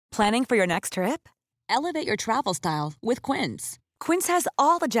Planning for your next trip? Elevate your travel style with Quince. Quince has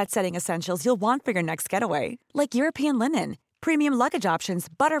all the jet-setting essentials you'll want for your next getaway, like European linen, premium luggage options,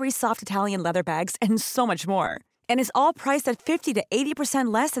 buttery soft Italian leather bags, and so much more. And is all priced at 50 to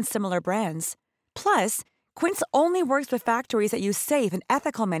 80% less than similar brands. Plus, Quince only works with factories that use safe and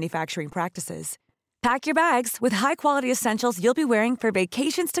ethical manufacturing practices. Pack your bags with high-quality essentials you'll be wearing for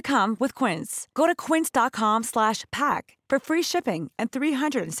vacations to come with Quince. Go to quince.com/pack for free shipping and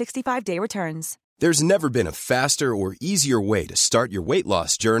 365-day returns. There's never been a faster or easier way to start your weight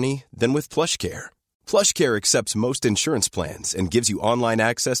loss journey than with PlushCare. PlushCare accepts most insurance plans and gives you online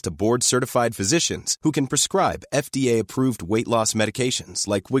access to board-certified physicians who can prescribe FDA-approved weight loss medications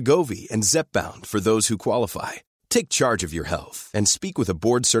like Wegovy and Zepbound for those who qualify. Take charge of your health and speak with a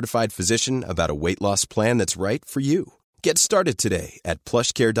board-certified physician about a weight loss plan that's right for you. Get started today at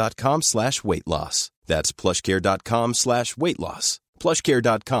plushcare.com/weight loss. That's plushcare.com/weight loss.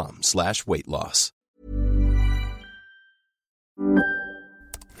 plushcare.com/weight loss.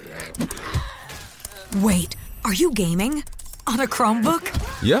 Wait, are you gaming? On a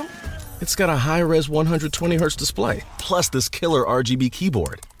Chromebook? Yep. It's got a high-res 120Hz display, plus this killer RGB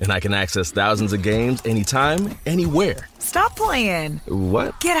keyboard. And I can access thousands of games anytime, anywhere. Stop playing.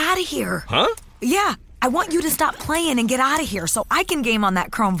 What? Get out of here. Huh? Yeah, I want you to stop playing and get out of here so I can game on that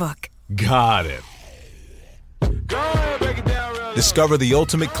Chromebook. Got it. Discover the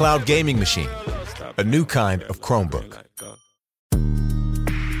ultimate cloud gaming machine, a new kind of Chromebook.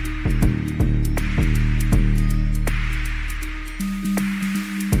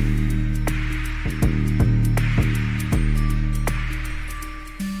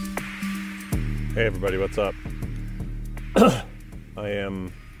 Hey everybody, what's up? I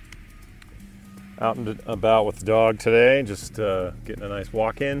am out and about with the dog today, just getting a nice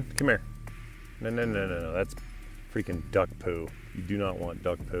walk in. Come here. No, that's freaking duck poo. You do not want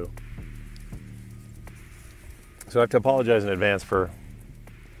duck poo. So I have to apologize in advance for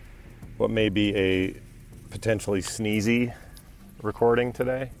what may be a potentially sneezy recording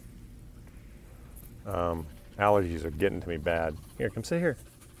today. Allergies are getting to me bad. Here, come sit here.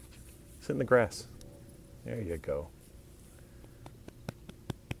 Sit in the grass. There you go.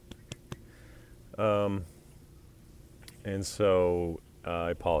 And so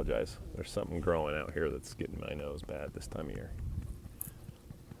I apologize. There's something growing out here that's getting my nose bad this time of year.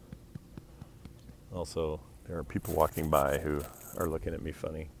 Also, there are people walking by who are looking at me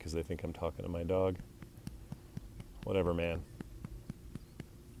funny because they think I'm talking to my dog. Whatever, man.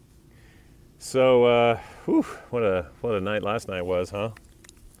 So, what a night last night was, huh?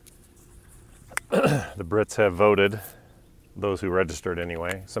 The Brits have voted, those who registered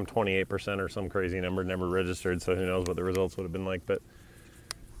anyway. Some 28% or some crazy number never registered, so who knows what the results would have been like. But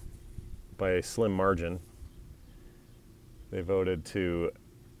by a slim margin, they voted to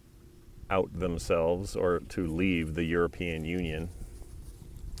out themselves or to leave the European Union,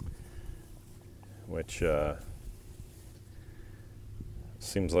 which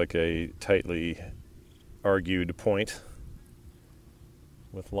seems like a tightly argued point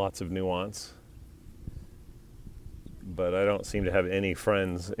with lots of nuance. But I don't seem to have any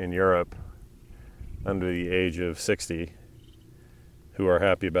friends in Europe under the age of 60 who are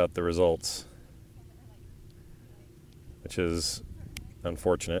happy about the results, which is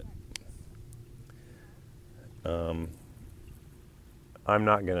unfortunate. I'm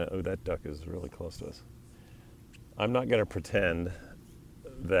not going to... Oh, that duck is really close to us. I'm not going to pretend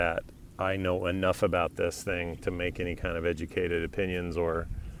that I know enough about this thing to make any kind of educated opinions or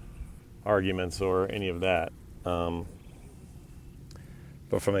arguments or any of that.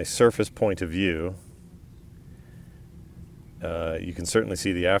 But from a surface point of view, you can certainly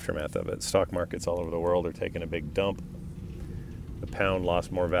see the aftermath of it. Stock markets all over the world are taking a big dump. The pound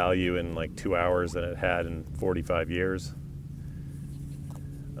lost more value in like 2 hours than it had in 45 years.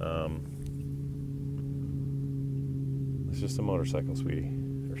 It's just a motorcycle, sweetie,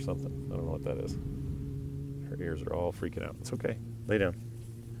 or something. I don't know what that is. Her ears are all freaking out. It's okay. Lay down.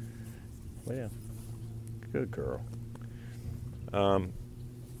 Lay down. Good girl.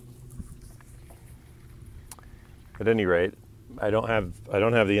 At any rate, I don't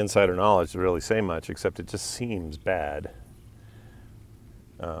have the insider knowledge to really say much, except it just seems bad.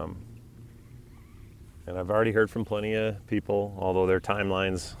 And I've already heard from plenty of people, although their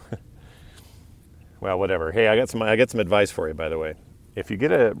timelines, well, whatever. Hey, I got some advice for you, by the way. If you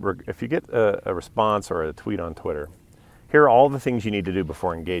get a response or a tweet on Twitter, here are all the things you need to do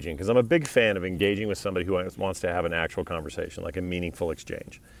before engaging, because I'm a big fan of engaging with somebody who wants to have an actual conversation, like a meaningful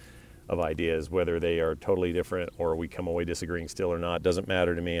exchange of ideas, whether they are totally different or we come away disagreeing still or not. Doesn't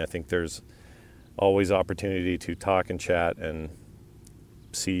matter to me. I think there's always opportunity to talk and chat and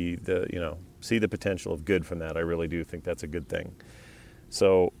see the potential of good from that. I really do think that's a good thing.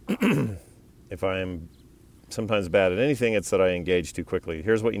 So if I'm sometimes bad at anything, it's that I engage too quickly.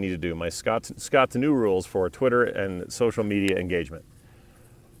 Here's what you need to do. My Scott's new rules for Twitter and social media engagement.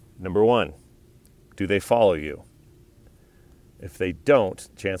 Number 1, do they follow you? If they don't,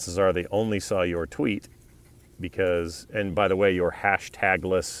 chances are they only saw your tweet because, and by the way, your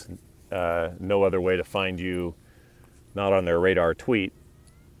hashtagless, no other way to find you, not on their radar tweet,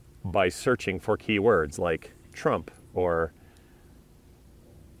 by searching for keywords like Trump or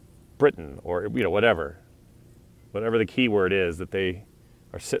Britain or whatever the keyword is that they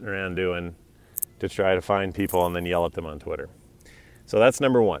are sitting around doing to try to find people and then yell at them on Twitter. So that's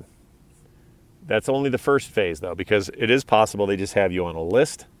number 1. That's only the first phase though, because it is possible they just have you on a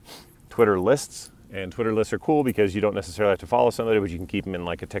list, Twitter lists, and Twitter lists are cool because you don't necessarily have to follow somebody, but you can keep them in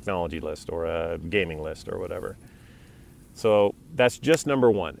like a technology list or a gaming list or whatever. So that's just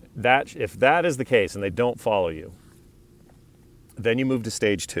number 1. If that is the case and they don't follow you, then you move to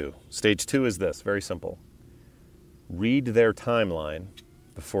stage 2. Stage 2 is this, very simple. Read their timeline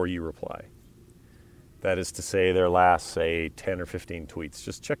before you reply. That is to say their last, say, 10 or 15 tweets.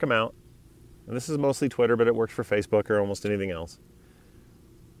 Just check them out. And this is mostly Twitter, but it works for Facebook or almost anything else.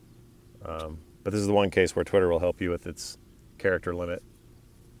 But this is the one case where Twitter will help you with its character limit.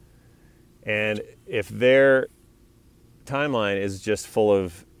 And if their timeline is just full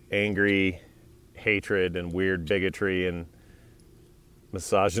of angry hatred and weird bigotry and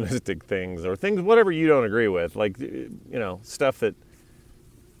misogynistic things or things, whatever you don't agree with, like, stuff that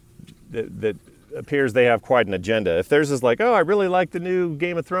appears they have quite an agenda. If theirs is like, oh, I really like the new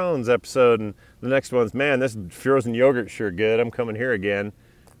Game of Thrones episode, and the next one's, man, this frozen yogurt's sure good, I'm coming here again.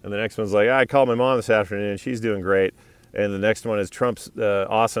 And the next one's like, I called my mom this afternoon, she's doing great. And the next one is Trump's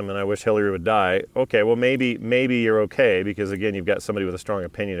awesome, and I wish Hillary would die. Okay, well, maybe you're okay, because again, you've got somebody with a strong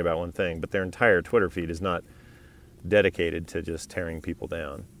opinion about one thing, but their entire Twitter feed is not dedicated to just tearing people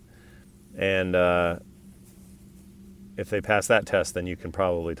down. And if they pass that test, then you can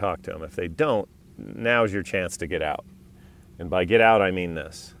probably talk to them. If they don't, now's your chance to get out. And by get out, I mean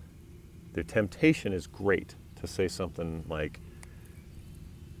this. The temptation is great to say something like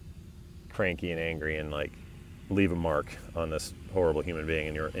cranky and angry and like leave a mark on this horrible human being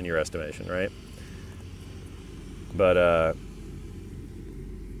in your estimation, right? But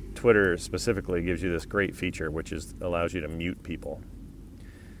Twitter specifically gives you this great feature, which allows you to mute people.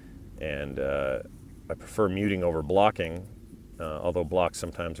 And I prefer muting over blocking, although blocks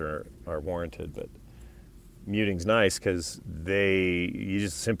sometimes are warranted. But muting's nice because you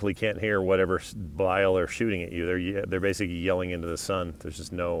just simply can't hear whatever bile they're shooting at you. They're basically yelling into the sun. There's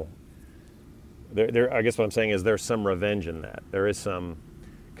just no. I guess what I'm saying is there's some revenge in that. There is some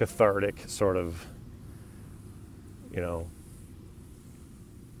cathartic sort of,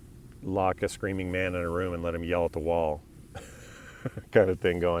 lock a screaming man in a room and let him yell at the wall kind of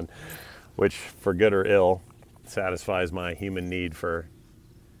thing going, which for good or ill satisfies my human need for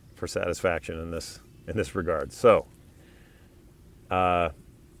satisfaction in this regard. So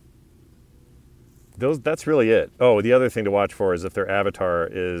that's really it. Oh, the other thing to watch for is if their avatar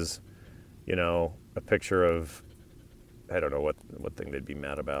is a picture of, I don't know what thing they'd be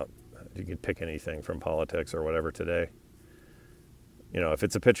mad about. You could pick anything from politics or whatever today. If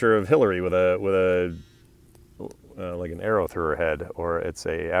it's a picture of Hillary with a like an arrow through her head, or it's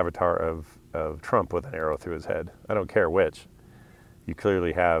a avatar of Trump with an arrow through his head, I don't care which. You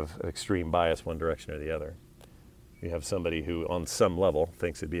clearly have an extreme bias one direction or the other. You have somebody who, on some level,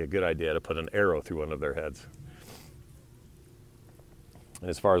 thinks it'd be a good idea to put an arrow through one of their heads. And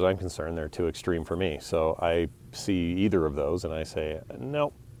as far as I'm concerned, they're too extreme for me. So I see either of those and I say,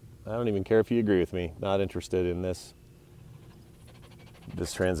 nope, I don't even care if you agree with me. Not interested in this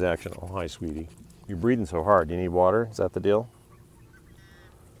transaction. Oh, hi, sweetie. You're breathing so hard. Do you need water? Is that the deal?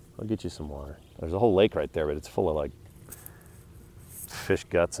 I'll get you some water. There's a whole lake right there, but it's full of like fish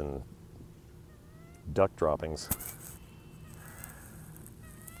guts and duck droppings.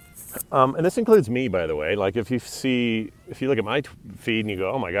 And this includes me, by the way. Like if you look at my feed and you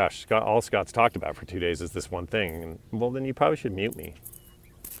go, oh my gosh, all Scott's talked about for 2 days is this one thing. And, well, then you probably should mute me.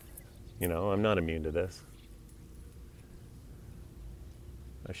 I'm not immune to this.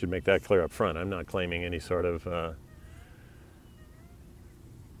 I should make that clear up front. I'm not claiming any sort of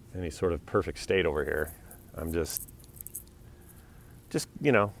perfect state over here. I'm just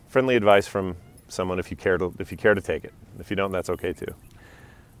friendly advice from someone if you care to take it. If you don't, that's okay too.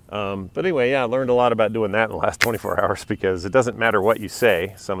 But anyway, I learned a lot about doing that in the last 24 hours because it doesn't matter what you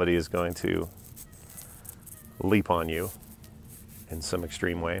say, somebody is going to leap on you in some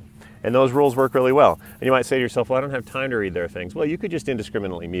extreme way. And those rules work really well. And you might say to yourself, well, I don't have time to read their things. Well, you could just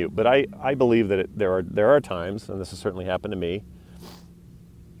indiscriminately mute. But I believe that there are times, and this has certainly happened to me,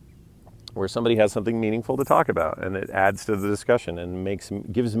 where somebody has something meaningful to talk about, and it adds to the discussion and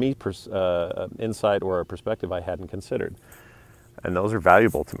gives me insight or a perspective I hadn't considered. And those are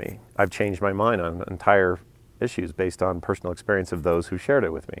valuable to me. I've changed my mind on entire issues based on personal experience of those who shared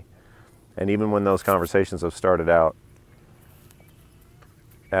it with me. And even when those conversations have started out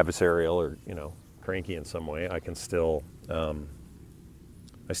adversarial or, cranky in some way, I can still,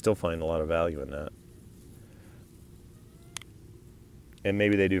 I still find a lot of value in that. And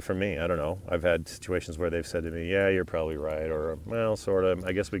maybe they do for me, I don't know. I've had situations where they've said to me, yeah, you're probably right, or, well, sort of,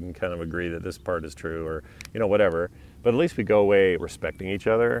 I guess we can kind of agree that this part is true, or, whatever. But at least we go away respecting each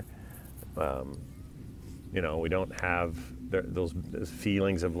other. We don't have those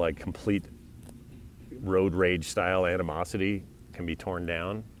feelings of like complete road rage style animosity can be torn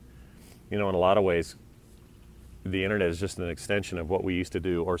down. In a lot of ways, the internet is just an extension of what we used to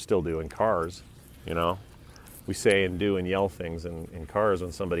do or still do in cars, We say and do and yell things in cars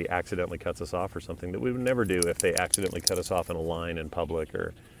when somebody accidentally cuts us off or something that we would never do if they accidentally cut us off in a line in public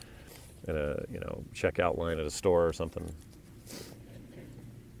or in a checkout line at a store or something.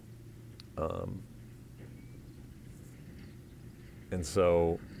 And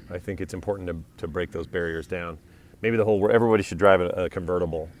so I think it's important to break those barriers down. Maybe everybody should drive a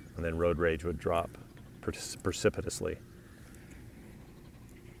convertible, and then road rage would drop precipitously.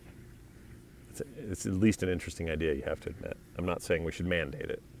 It's at least an interesting idea, you have to admit. I'm not saying we should mandate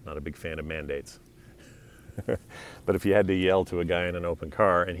it. Not a big fan of mandates. But if you had to yell to a guy in an open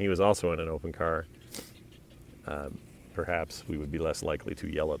car, and he was also in an open car, perhaps we would be less likely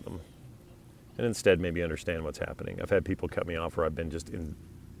to yell at them. And instead maybe understand what's happening. I've had people cut me off where I've been just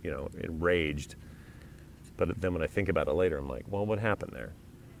enraged. But then when I think about it later, I'm like, well, what happened there?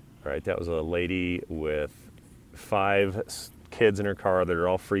 Right? That was a lady with 5 kids in her car that are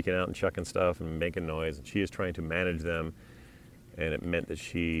all freaking out and chucking stuff and making noise, and she is trying to manage them, and it meant that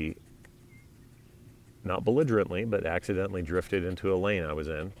she, not belligerently, but accidentally drifted into a lane I was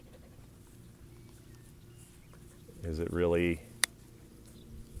in. Is it really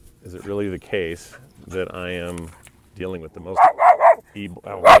the case that I am dealing with the most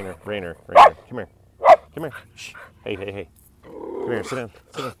Rainer, come here, shh, hey, come here, sit down,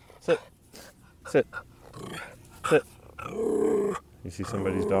 sit. You see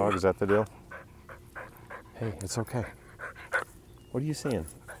somebody's dog? Is that the deal? Hey, it's okay. What are you seeing?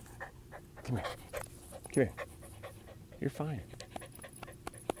 Come here. You're fine.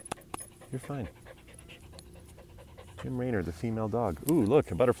 Jim Raynor, the female dog. Ooh,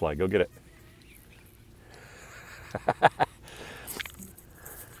 look, a butterfly. Go get it.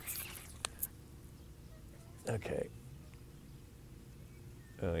 Okay.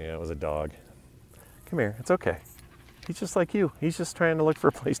 Oh, yeah, it was a dog. Come here. It's okay. He's just like you. He's just trying to look for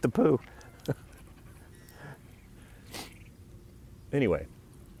a place to poo. Anyway.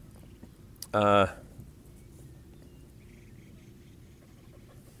 I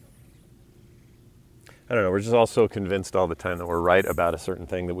don't know. We're just all so convinced all the time that we're right about a certain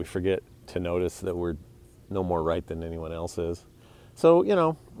thing that we forget to notice that we're no more right than anyone else is. So, I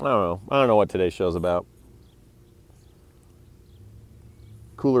don't know. I don't know what today's show's about.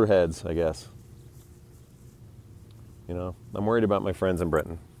 Cooler heads, I guess. I'm worried about my friends in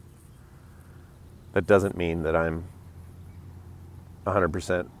Britain. That doesn't mean that I'm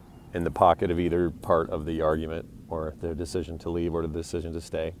 100% in the pocket of either part of the argument or the decision to leave or the decision to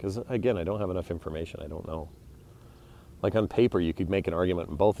stay. Because, again, I don't have enough information. I don't know. Like on paper, you could make an argument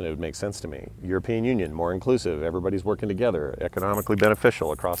in both and it would make sense to me. European Union, more inclusive, everybody's working together, economically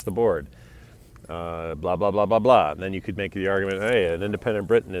beneficial across the board. Blah, blah, blah, blah, blah. And then you could make the argument, hey, an independent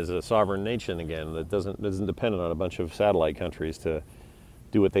Britain is a sovereign nation again that isn't dependent on a bunch of satellite countries to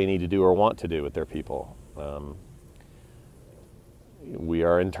do what they need to do or want to do with their people. We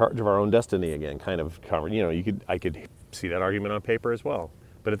are in charge of our own destiny again, kind of. I could see that argument on paper as well.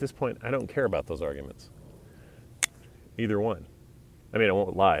 But at this point, I don't care about those arguments. Either one. I mean, I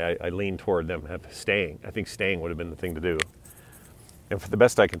won't lie. I lean toward them staying. I think staying would have been the thing to do. And for the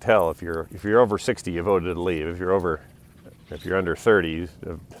best I can tell, if you're over 60, you voted to leave. If you're under 30, you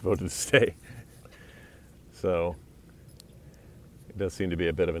voted to stay. So it does seem to be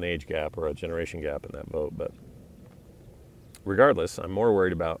a bit of an age gap or a generation gap in that vote. But regardless, I'm more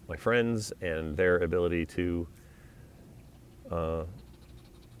worried about my friends and their ability to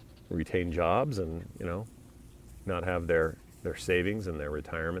retain jobs and not have their savings and their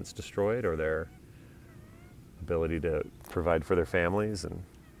retirements destroyed or their ability to provide for their families and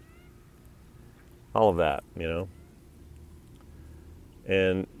all of that,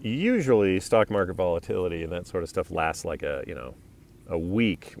 And usually stock market volatility and that sort of stuff lasts like a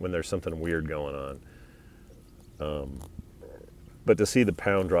week when there's something weird going on. But to see the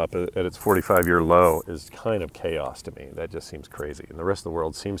pound drop at its 45-year low is kind of chaos to me. That just seems crazy. And the rest of the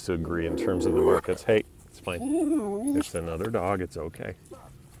world seems to agree in terms of the markets. Hey, it's fine. It's another dog. It's okay.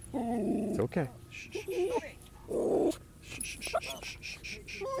 It's okay. Shh, shh,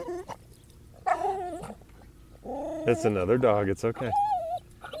 shh. It's another dog. It's okay.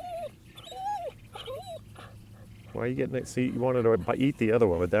 Why are you getting it? See, you wanted to eat the other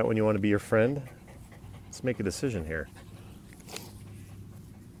one, but that one you want to be your friend? Let's make a decision here.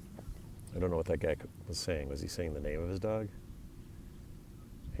 I don't know what that guy was saying. Was he saying the name of his dog?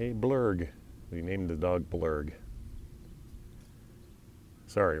 Hey, Blurg. We named the dog Blurg.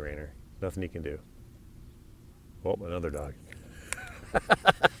 Sorry, Rainer. Nothing you can do. Oh, another dog.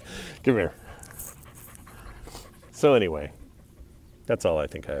 Come here. So anyway, that's all I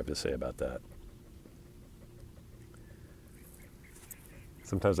think I have to say about that.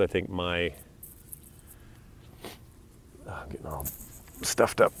 Sometimes I think I'm getting all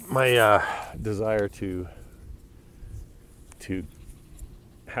stuffed up. My desire to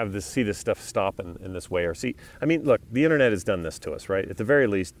see this stuff stop in this way, or see. I mean, look, the internet has done this to us, right? At the very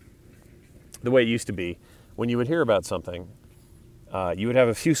least, the way it used to be, when you would hear about something, you would have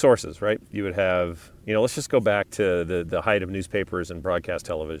a few sources, right? You would have, let's just go back to the height of newspapers and broadcast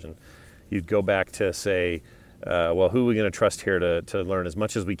television. You'd go back to say, who are we going to trust here to learn as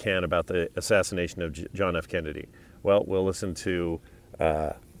much as we can about the assassination of John F. Kennedy? Well, we'll listen to,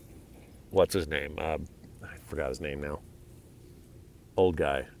 what's his name? I forgot his name now. Old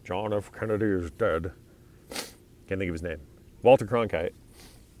guy. John F. Kennedy is dead. Can't think of his name. Walter Cronkite.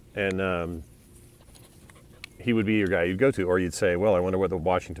 And he would be your guy you'd go to. Or you'd say, well, I wonder what the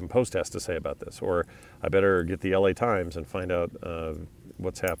Washington Post has to say about this. Or I better get the LA Times and find out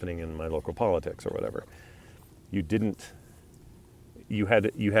what's happening in my local politics or whatever. You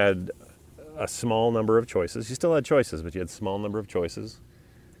had a small number of choices. You still had choices, but you had a small number of choices.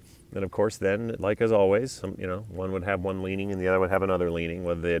 And of course, then, like as always, one would have one leaning and the other would have another leaning,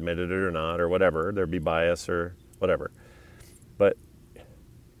 whether they admitted it or not, or whatever. There'd be bias or whatever. But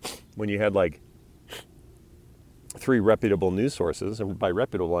when you had like 3 reputable news sources, and by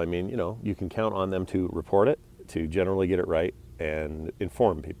reputable I mean, you can count on them to report it, to generally get it right, and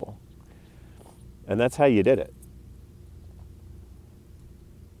inform people. And that's how you did it.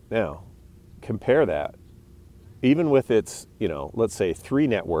 Now, compare that, even with its, let's say 3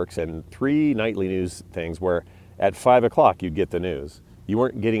 networks and 3 nightly news things where at 5 o'clock you'd get the news. You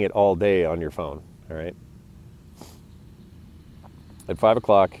weren't getting it all day on your phone, all right? At 5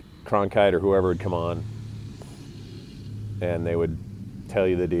 o'clock, Cronkite or whoever would come on and they would tell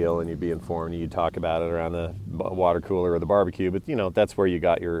you the deal and you'd be informed and you'd talk about it around the water cooler or the barbecue, but that's where you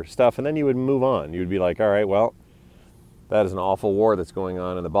got your stuff, and then you would move on. You'd be like, all right, well, that is an awful war that's going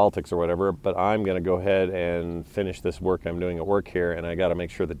on in the Baltics or whatever, but I'm going to go ahead and finish this work I'm doing at work here, and I got to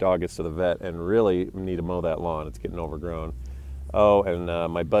make sure the dog gets to the vet and really need to mow that lawn. It's getting overgrown. Oh, and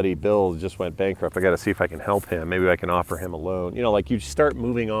my buddy Bill just went bankrupt. I got to see if I can help him. Maybe I can offer him a loan. You start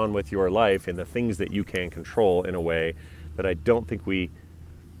moving on with your life and the things that you can control in a way that I don't think we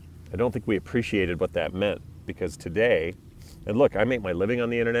appreciated what that meant, because today, and look, I make my living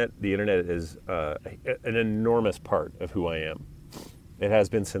on the internet. The internet is an enormous part of who I am. It has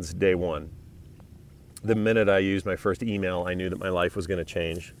been since day one. The minute I used my first email, I knew that my life was going to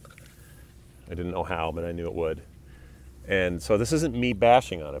change. I didn't know how, but I knew it would. And so this isn't me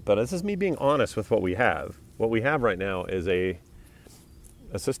bashing on it, but this is me being honest with what we have. What we have right now is a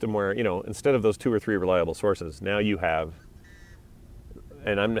system where, instead of those 2 or 3 reliable sources, now you have,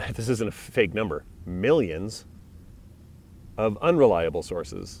 and this isn't a fake number, millions of unreliable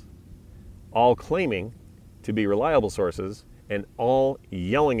sources, all claiming to be reliable sources and all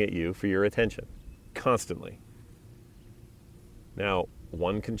yelling at you for your attention constantly. Now,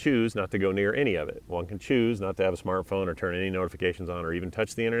 one can choose not to go near any of it. One can choose not to have a smartphone or turn any notifications on or even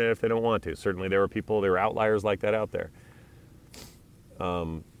touch the internet if they don't want to. Certainly there were outliers like that out there.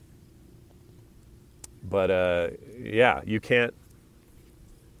 You can't,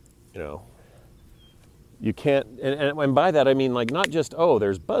 you can't, and by that I mean like not just,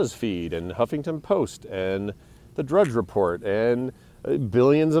 there's BuzzFeed and Huffington Post and the Drudge Report and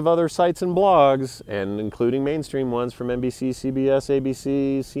billions of other sites and blogs, and including mainstream ones from NBC, CBS,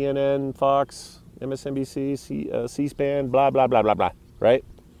 ABC, CNN, Fox, MSNBC, C-SPAN, blah, blah, blah, blah, blah, right?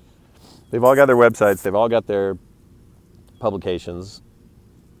 They've all got their websites, they've all got their publications,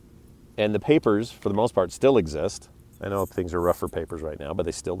 and the papers, for the most part, still exist. I know things are rough for papers right now, but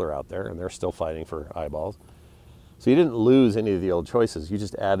they're out there, and they're still fighting for eyeballs. So you didn't lose any of the old choices. You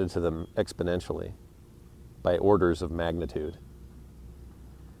just added to them exponentially by orders of magnitude.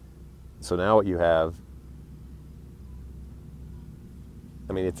 So now what you have,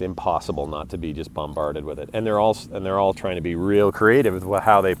 I mean, it's impossible not to be just bombarded with it. And they're all trying to be real creative with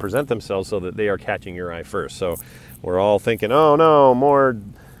how they present themselves so that they are catching your eye first. So we're all thinking, oh no, more,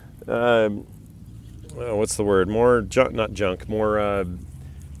 what's the word? More junk, not junk, more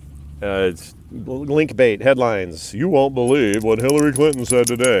link bait headlines. You won't believe what Hillary Clinton said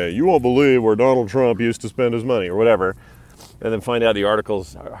today. You won't believe where Donald Trump used to spend his money or whatever. And then find out the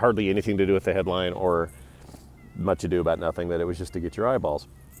article's hardly anything to do with the headline or much ado about nothing, that it was just to get your eyeballs.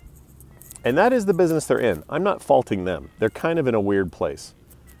 And that is the business they're in. I'm not faulting them. They're kind of in a weird place.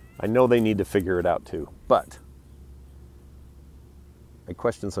 I know they need to figure it out too, but I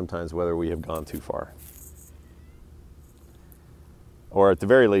question sometimes whether we have gone too far. Or at the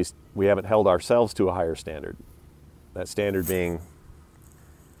very least, we haven't held ourselves to a higher standard. That standard being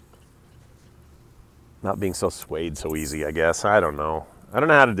not being so swayed so easy, I guess. I don't know. I don't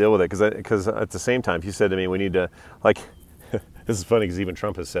know how to deal with it because at the same time, you said to me, we need to, like, this is funny because even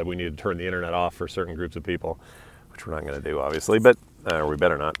Trump has said we need to turn the internet off for certain groups of people, which we're not going to do, obviously, but or we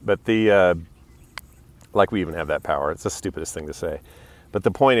better not. But like we even have that power. It's the stupidest thing to say. But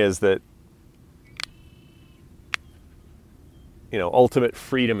the point is that, you know, ultimate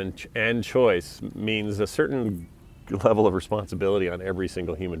freedom and choice means a certain level of responsibility on every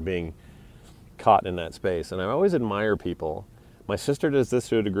single human being caught in that space. And I always admire people. My sister does this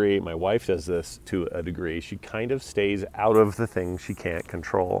to a degree. My wife does this to a degree. She kind of stays out of the things she can't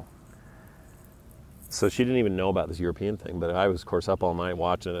control. So she didn't even know about this European thing, but I was, of course, up all night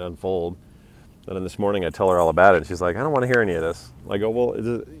watching it unfold. And then this morning I tell her all about it, and she's like, I don't want to hear any of this. I go, well,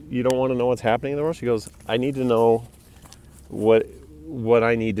 you don't want to know what's happening in the world? She goes, I need to know what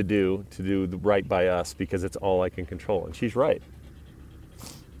I need to do right by us, because it's all I can control. And she's right.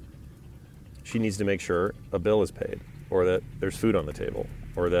 She needs to make sure a bill is paid, or that there's food on the table,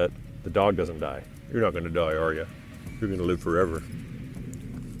 or that the dog doesn't die. You're not going to die, are you? You're going to live forever.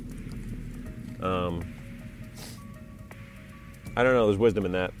 I don't know. There's wisdom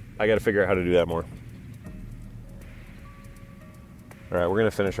in that. I got to figure out how to do that more. All right, we're going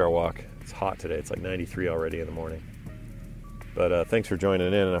to finish our walk. It's hot today. It's like 93 already in the morning. But thanks for joining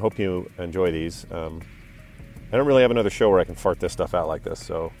in, and I hope you enjoy these. I don't really have another show where I can fart this stuff out like this,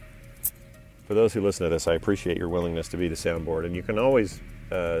 so for those who listen to this, I appreciate your willingness to be the soundboard. And you can always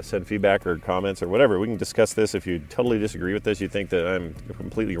send feedback or comments or whatever. We can discuss this. If you totally disagree with this, you think that I'm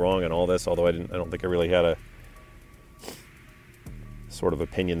completely wrong on all this, although I don't think I really had a sort of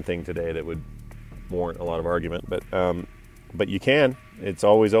opinion thing today that would warrant a lot of argument. But you can. It's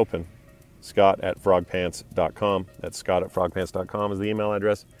always open. Scott@frogpants.com. That's Scott@frogpants.com is the email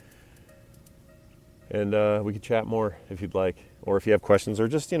address. And we could chat more if you'd like. Or if you have questions or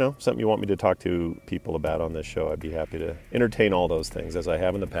just, something you want me to talk to people about on this show, I'd be happy to entertain all those things as I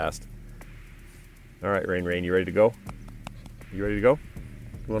have in the past. All right, Rain, you ready to go? You ready to go?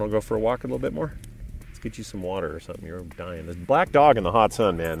 You want to go for a walk a little bit more? Let's get you some water or something. You're dying. This black dog in the hot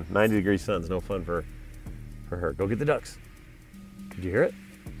sun, man. 90-degree sun's no fun for her. Go get the ducks. Did you hear it?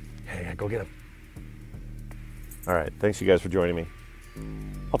 Yeah, go get them. All right, thanks you guys for joining me.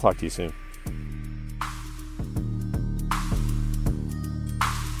 I'll talk to you soon.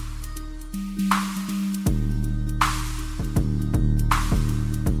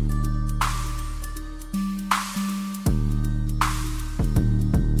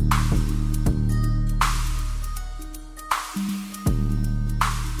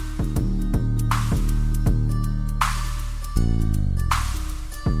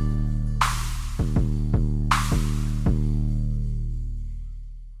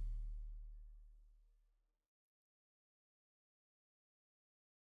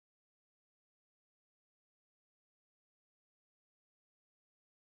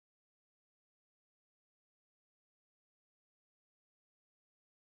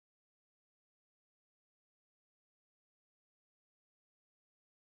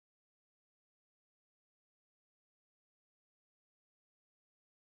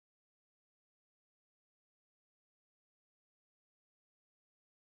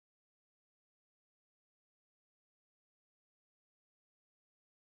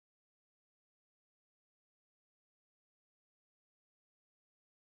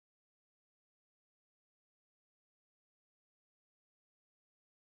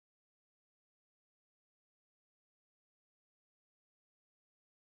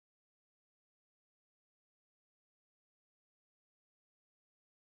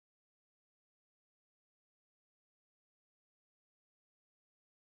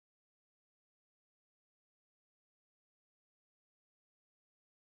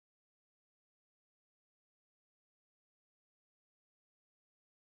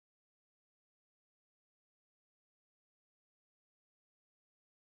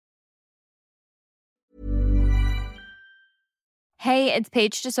 Hey, it's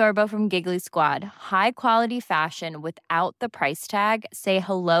Paige DeSorbo from Giggly Squad. High quality fashion without the price tag. Say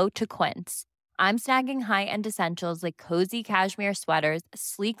hello to Quince. I'm snagging high-end essentials like cozy cashmere sweaters,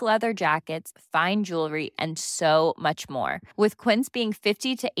 sleek leather jackets, fine jewelry, and so much more. With Quince being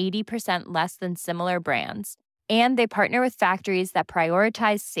 50 to 80% less than similar brands. And they partner with factories that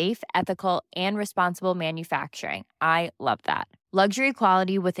prioritize safe, ethical, and responsible manufacturing. I love that. Luxury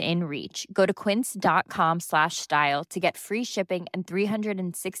quality within reach. Go to quince.com/style to get free shipping and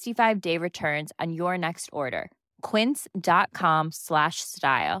 365-day returns on your next order.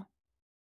 Quince.com/style.